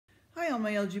all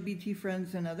my LGBT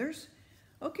friends and others.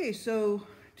 Okay, so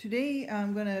today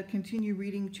I'm going to continue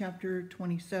reading chapter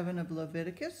 27 of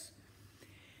Leviticus.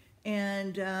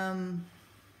 And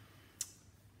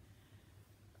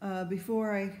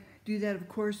before I do that, of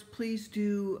course, please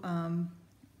do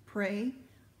pray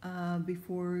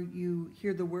before you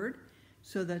hear the word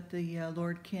so that the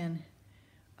Lord can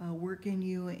work in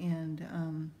you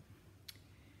and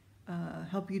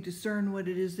help you discern what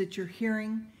it is that you're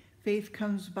hearing. Faith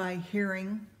comes by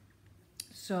hearing.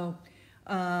 So,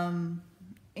 and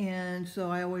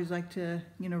so I always like to,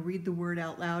 read the word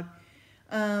out loud.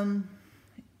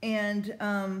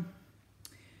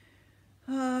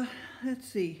 Let's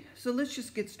see. So let's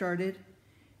just get started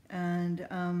and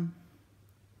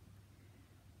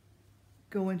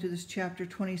go into this chapter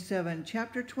 27.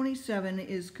 Chapter 27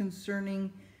 is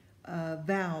concerning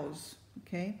vows,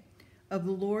 okay, of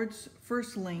the Lord's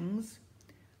firstlings.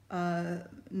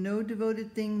 No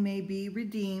devoted thing may be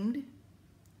redeemed,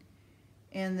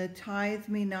 and the tithe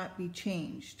may not be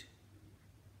changed.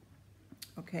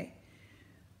 Okay.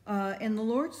 And the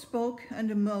Lord spoke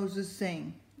unto Moses,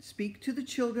 saying, Speak to the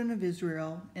children of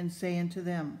Israel, and say unto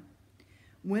them,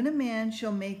 When a man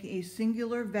shall make a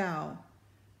singular vow,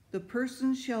 the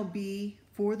person shall be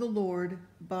for the Lord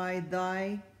by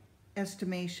thy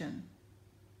estimation.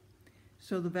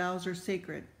 So the vows are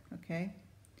sacred, okay?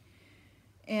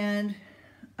 And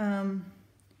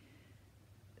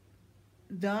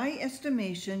thy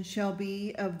estimation shall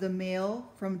be of the male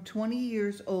from 20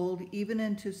 years old even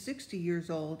unto 60 years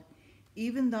old.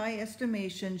 Even thy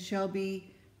estimation shall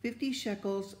be 50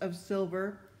 shekels of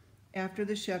silver after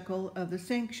the shekel of the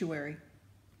sanctuary.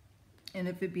 And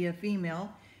if it be a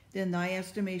female, then thy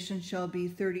estimation shall be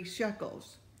 30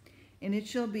 shekels. And it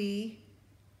shall be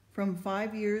from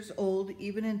 5 years old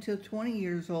even until 20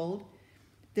 years old.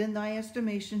 Then thy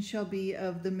estimation shall be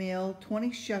of the male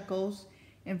 20 shekels,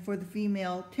 and for the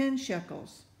female 10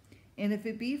 shekels. And if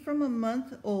it be from a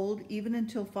month old even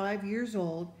until 5 years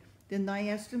old, then thy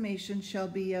estimation shall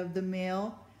be of the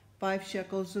male 5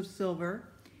 shekels of silver,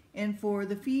 and for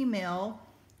the female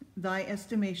thy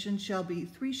estimation shall be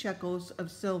 3 shekels of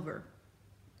silver.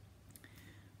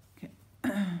 Okay.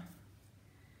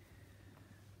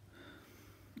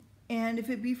 And if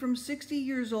it be from 60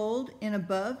 years old and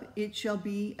above, it shall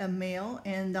be a male,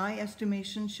 and thy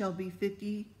estimation shall be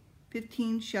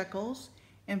 15 shekels,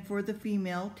 and for the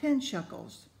female 10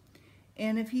 shekels.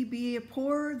 And if he be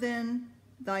poorer than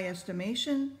thy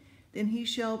estimation, then he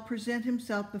shall present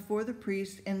himself before the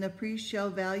priest, and the priest shall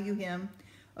value him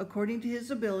according to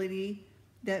his ability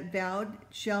that vowed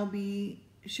shall the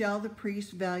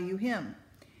priest value him.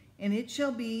 And it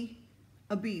shall be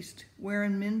a beast,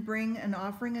 wherein men bring an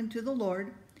offering unto the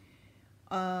Lord.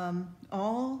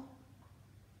 All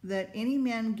that any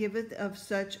man giveth of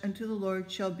such unto the Lord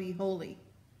shall be holy.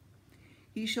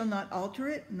 He shall not alter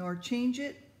it, nor change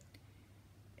it,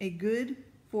 a good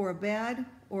for a bad,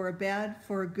 or a bad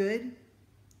for a good.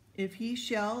 If he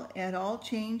shall at all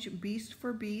change beast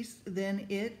for beast, then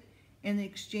it and the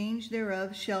exchange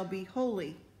thereof shall be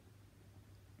holy.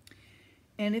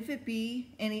 And if it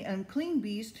be any unclean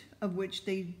beast, of which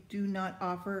they do not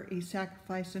offer a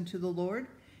sacrifice unto the Lord,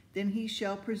 then he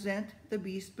shall present the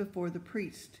beast before the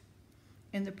priest.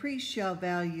 And the priest shall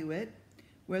value it,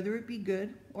 whether it be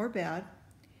good or bad,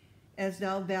 as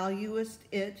thou valuest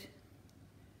it.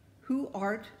 Who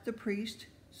art the priest,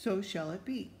 so shall it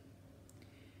be.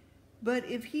 But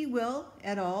if he will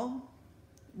at all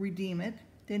redeem it,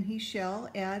 then he shall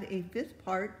add a 5th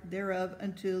part thereof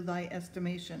unto thy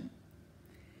estimation.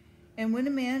 And when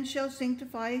a man shall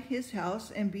sanctify his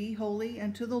house and be holy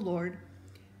unto the Lord,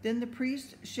 then the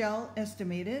priest shall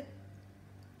estimate it,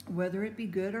 whether it be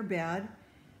good or bad.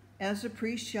 As the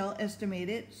priest shall estimate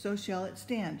it, so shall it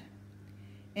stand.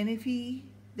 And if he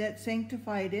that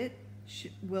sanctified it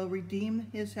will redeem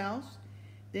his house,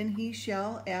 then he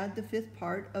shall add the 5th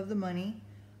part of the money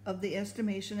of the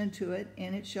estimation unto it,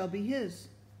 and it shall be his.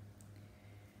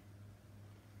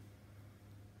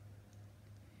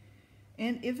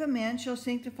 And if a man shall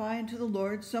sanctify unto the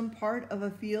Lord some part of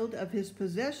a field of his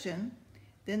possession,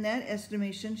 then that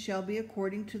estimation shall be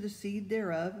according to the seed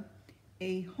thereof.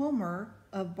 A homer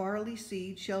of barley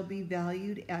seed shall be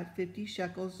valued at 50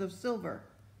 shekels of silver.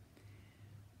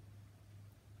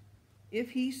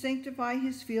 If he sanctify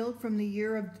his field from the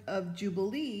year of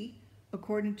Jubilee,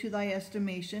 according to thy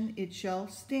estimation, it shall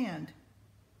stand.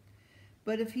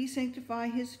 But if he sanctify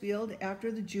his field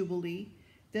after the Jubilee,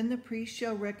 then the priest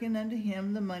shall reckon unto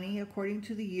him the money according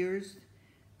to the years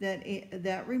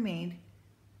that remained,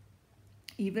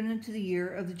 even unto the year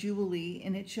of the Jubilee,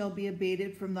 and it shall be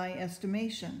abated from thy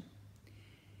estimation.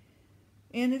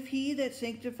 And if he that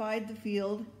sanctified the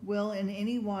field will in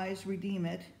any wise redeem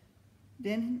it,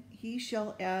 then he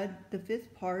shall add the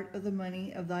fifth part of the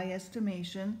money of thy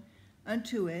estimation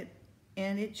unto it,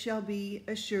 and it shall be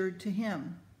assured to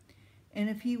him. And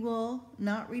if he will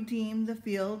not redeem the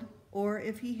field, or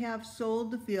if he have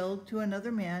sold the field to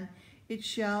another man, it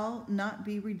shall not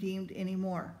be redeemed any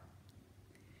more.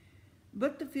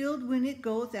 But the field, when it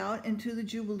goeth out into the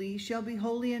Jubilee, shall be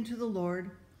holy unto the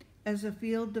Lord, as a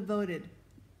field devoted.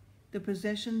 The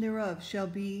possession thereof shall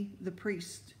be the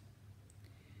priest.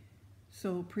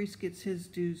 So priest gets his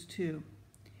dues too.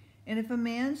 And if a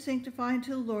man sanctify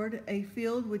unto the Lord a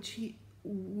field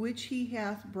which he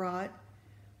hath brought,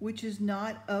 which is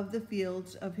not of the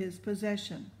fields of his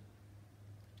possession,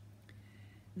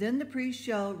 then the priest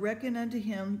shall reckon unto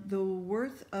him the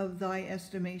worth of thy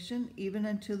estimation, even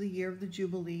until the year of the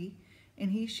Jubilee,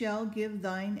 and he shall give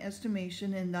thine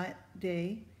estimation in that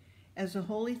day as a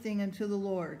holy thing unto the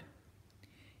Lord.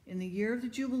 In the year of the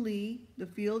Jubilee, the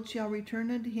field shall return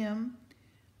unto him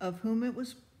of whom it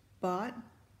was bought,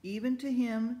 even to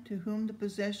him to whom the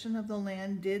possession of the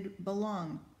land did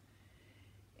belong.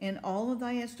 And all of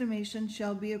thy estimation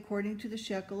shall be according to the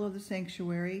shekel of the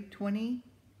sanctuary. 20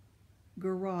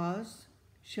 gerahs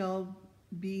shall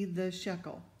be the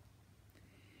shekel.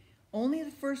 Only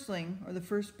the firstling, or the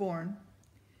firstborn,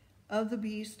 of the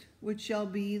beast, which shall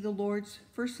be the Lord's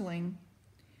firstling,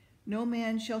 no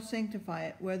man shall sanctify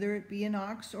it, whether it be an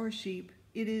ox or a sheep,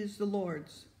 it is the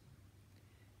Lord's.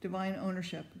 Divine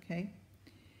ownership, okay?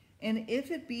 And if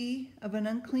it be of an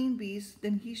unclean beast,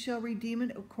 then he shall redeem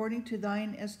it according to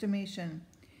thine estimation,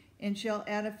 and shall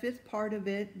add a fifth part of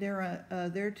it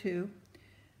thereto.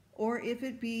 Or if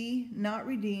it be not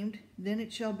redeemed, then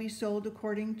it shall be sold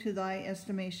according to thy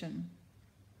estimation.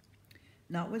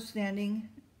 Notwithstanding,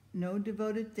 no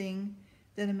devoted thing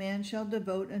that a man shall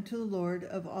devote unto the Lord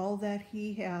of all that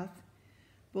he hath,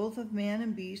 both of man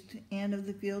and beast, and of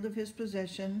the field of his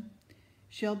possession,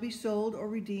 shall be sold or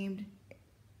redeemed.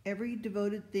 Every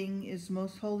devoted thing is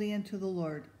most holy unto the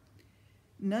Lord.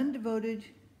 None devoted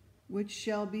which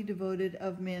shall be devoted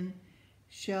of men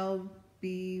shall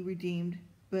be redeemed,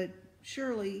 but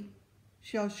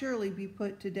shall surely be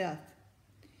put to death.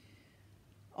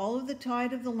 All of the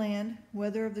tithe of the land,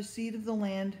 whether of the seed of the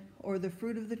land or the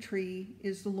fruit of the tree,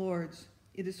 is the Lord's.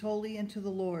 It is holy unto the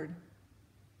Lord.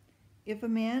 If a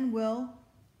man will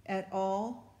at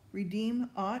all redeem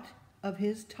aught of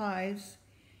his tithes,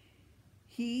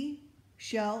 he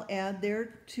shall add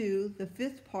thereto the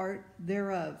fifth part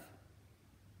thereof.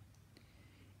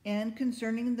 And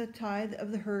concerning the tithe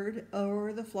of the herd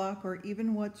or the flock, or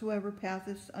even whatsoever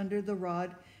passeth under the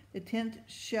rod, the tenth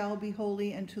shall be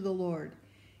holy unto the Lord.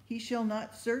 He shall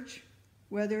not search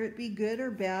whether it be good or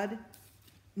bad,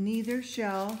 neither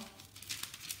shall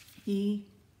he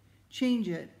change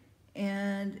it.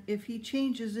 And if he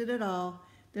changes it at all,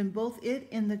 then both it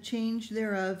and the change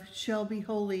thereof shall be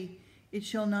holy. It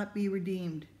shall not be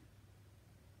redeemed.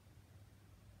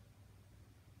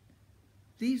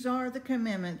 These are the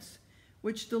commandments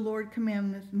which the Lord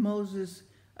commanded Moses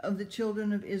of the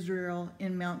children of Israel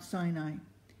in Mount Sinai.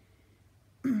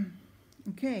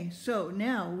 Okay, so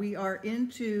now we are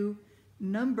into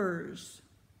Numbers.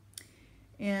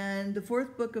 And the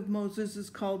fourth book of Moses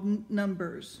is called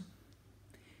Numbers.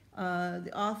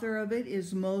 The author of it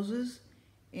is Moses,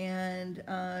 and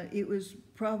it was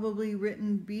probably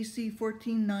written BC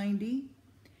 1490.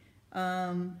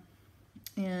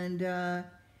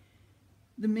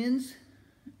 The men's,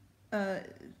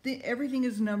 everything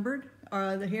is numbered.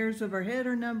 The hairs of our head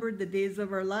are numbered. The days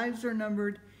of our lives are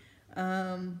numbered.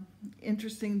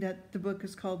 Interesting that the book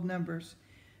is called Numbers.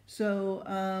 So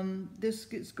this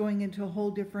is going into a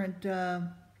whole different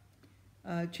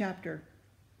chapter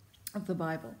of the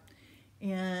Bible.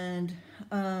 And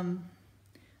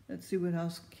let's see, what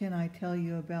else can I tell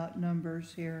you about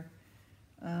Numbers here.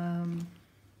 If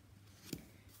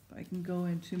I can go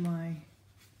into my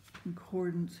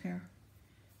concordance here.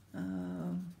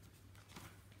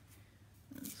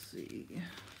 Let's see.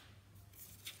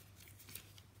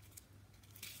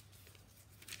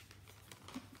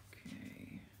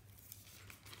 Okay.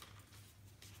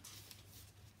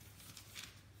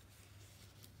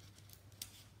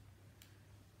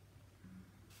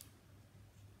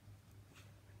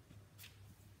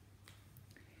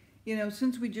 You know,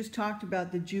 since we just talked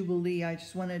about the Jubilee, I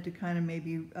just wanted to kind of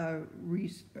maybe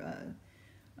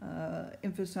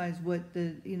emphasize what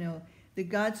that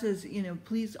God says,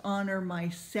 please honor my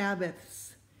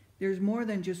Sabbaths. There's more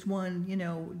than just one,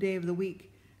 day of the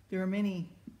week. There are many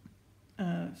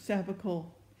Sabbathal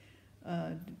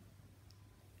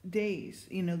days.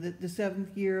 You know, the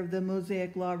seventh year of the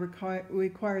Mosaic law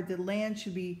required that land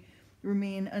should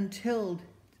remain untilled.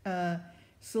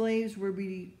 Slaves were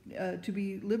to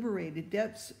be liberated,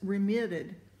 debts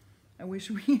remitted. I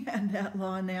wish we had that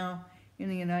law now in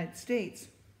the United States.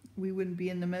 We wouldn't be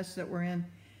in the mess that we're in.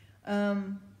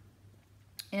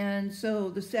 And so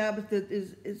the Sabbath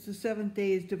is the seventh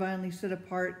day is divinely set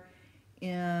apart,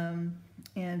 and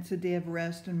it's a day of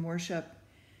rest and worship.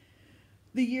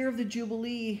 The year of the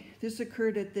Jubilee, this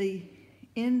occurred at the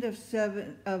end of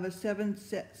a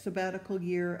seventh sabbatical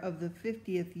year of the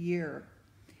 50th year,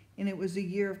 and it was a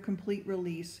year of complete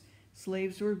release.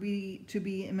 Slaves were to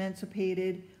be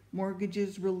emancipated,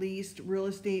 mortgages released, real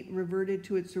estate reverted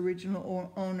to its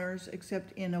original owners,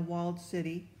 except in a walled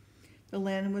city. The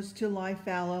land was to lie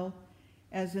fallow,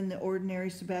 as in the ordinary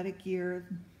sabbatic year.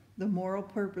 The moral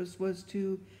purpose was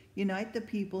to unite the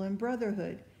people in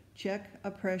brotherhood, check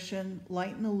oppression,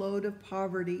 lighten the load of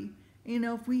poverty. You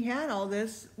know, if we had all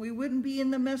this, we wouldn't be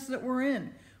in the mess that we're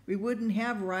in. We wouldn't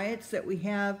have riots that we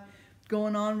have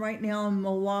going on right now in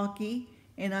Milwaukee.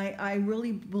 And I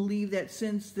really believe that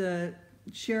since the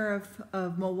sheriff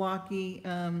of Milwaukee,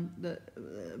 the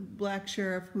black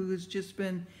sheriff who has just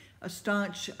been a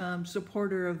staunch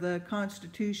supporter of the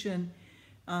Constitution,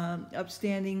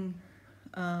 upstanding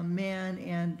man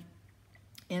and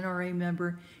NRA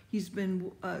member, he's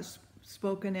been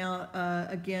spoken out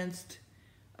against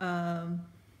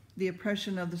the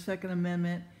oppression of the Second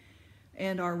Amendment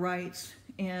and our rights,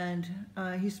 and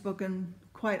he's spoken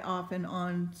quite often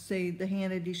on, say, the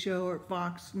Hannity Show or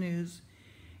Fox News,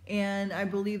 and I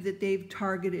believe that they've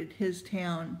targeted his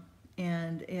town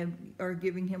and are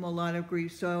giving him a lot of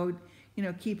grief. So I would, you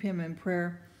know, keep him in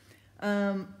prayer.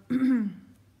 So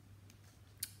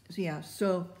yeah.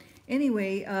 So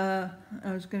anyway, I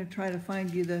was going to try to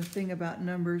find you the thing about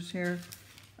Numbers here.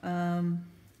 If I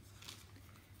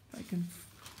can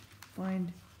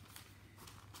find.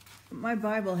 My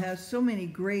Bible has so many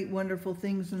great, wonderful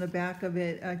things in the back of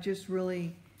it. I just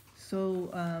really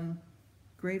so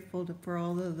grateful for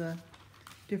all of the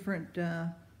different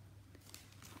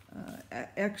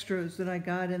extras that I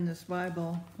got in this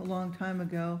Bible a long time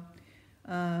ago.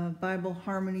 Bible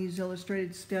harmonies,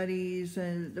 illustrated studies,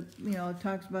 and you know, it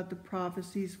talks about the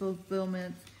prophecies,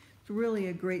 fulfillment. It's really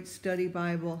a great study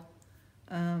Bible.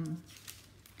 Yeah,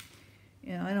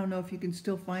 I don't know if you can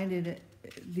still find it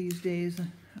these days.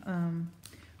 A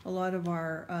lot of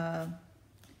our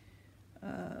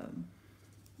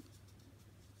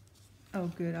oh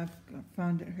good, I've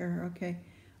found it here. Okay,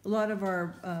 a lot of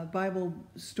our Bible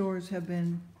stores have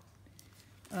been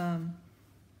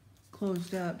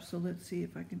closed up, so let's see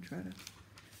if I can try to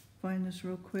find this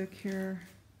real quick here.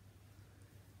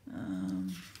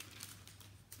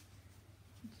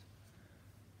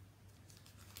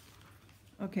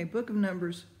 Okay, Book of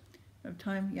Numbers. Have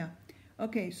time? Yeah.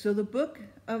 Okay, so the book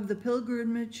of the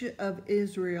pilgrimage of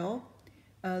Israel,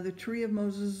 the tree of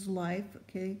Moses' life.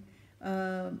 Okay,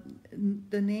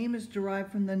 the name is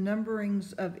derived from the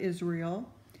numberings of Israel.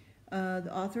 The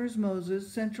author is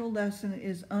Moses. Central lesson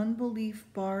is unbelief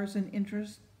bars an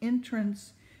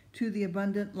entrance to the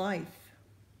abundant life.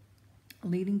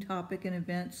 Leading topic and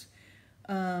events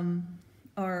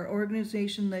are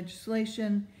organization,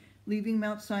 legislation, leaving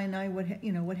Mount Sinai.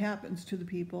 What happens to the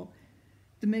people?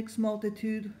 The mixed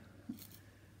multitude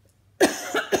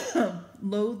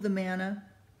loathed the manna.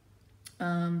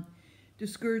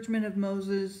 Discouragement of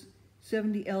Moses.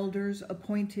 70 elders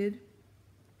appointed.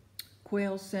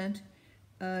 Quail sent.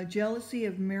 Jealousy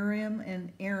of Miriam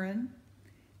and Aaron.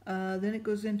 Then it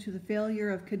goes into the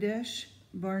failure of Kadesh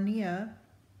Barnea,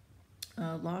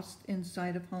 lost in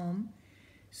sight of home.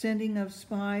 Sending of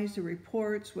spies, the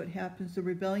reports, what happens, the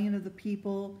rebellion of the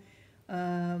people,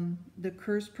 the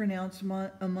curse pronounced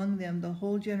among them, the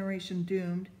whole generation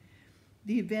doomed.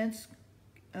 The events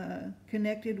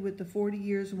connected with the 40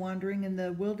 years wandering in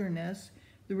the wilderness,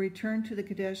 the return to the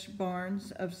Kadesh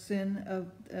barns of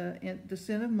the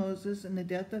sin of Moses and the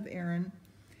death of Aaron,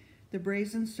 the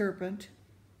brazen serpent,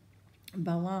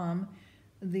 Balaam,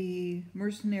 the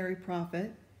mercenary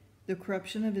prophet, the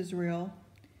corruption of Israel,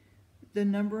 the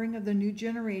numbering of the new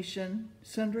generation,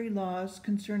 sundry laws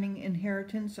concerning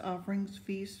inheritance, offerings,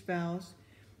 feasts, vows,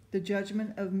 the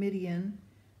judgment of Midian,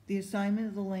 the assignment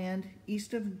of the land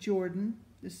east of Jordan,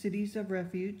 the cities of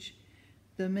refuge,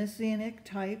 the messianic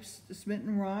types, the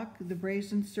smitten rock, the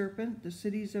brazen serpent, the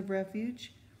cities of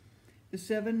refuge, the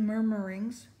 7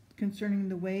 murmurings concerning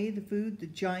the way, the food, the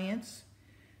giants,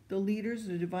 the leaders,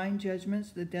 the divine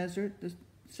judgments, the desert, the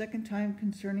second time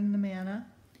concerning the manna,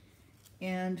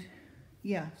 and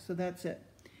yeah, so that's it.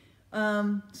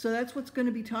 So that's what's going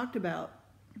to be talked about.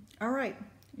 All right,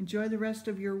 Enjoy the rest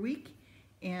of your week,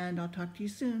 and I'll talk to you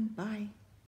soon. Bye.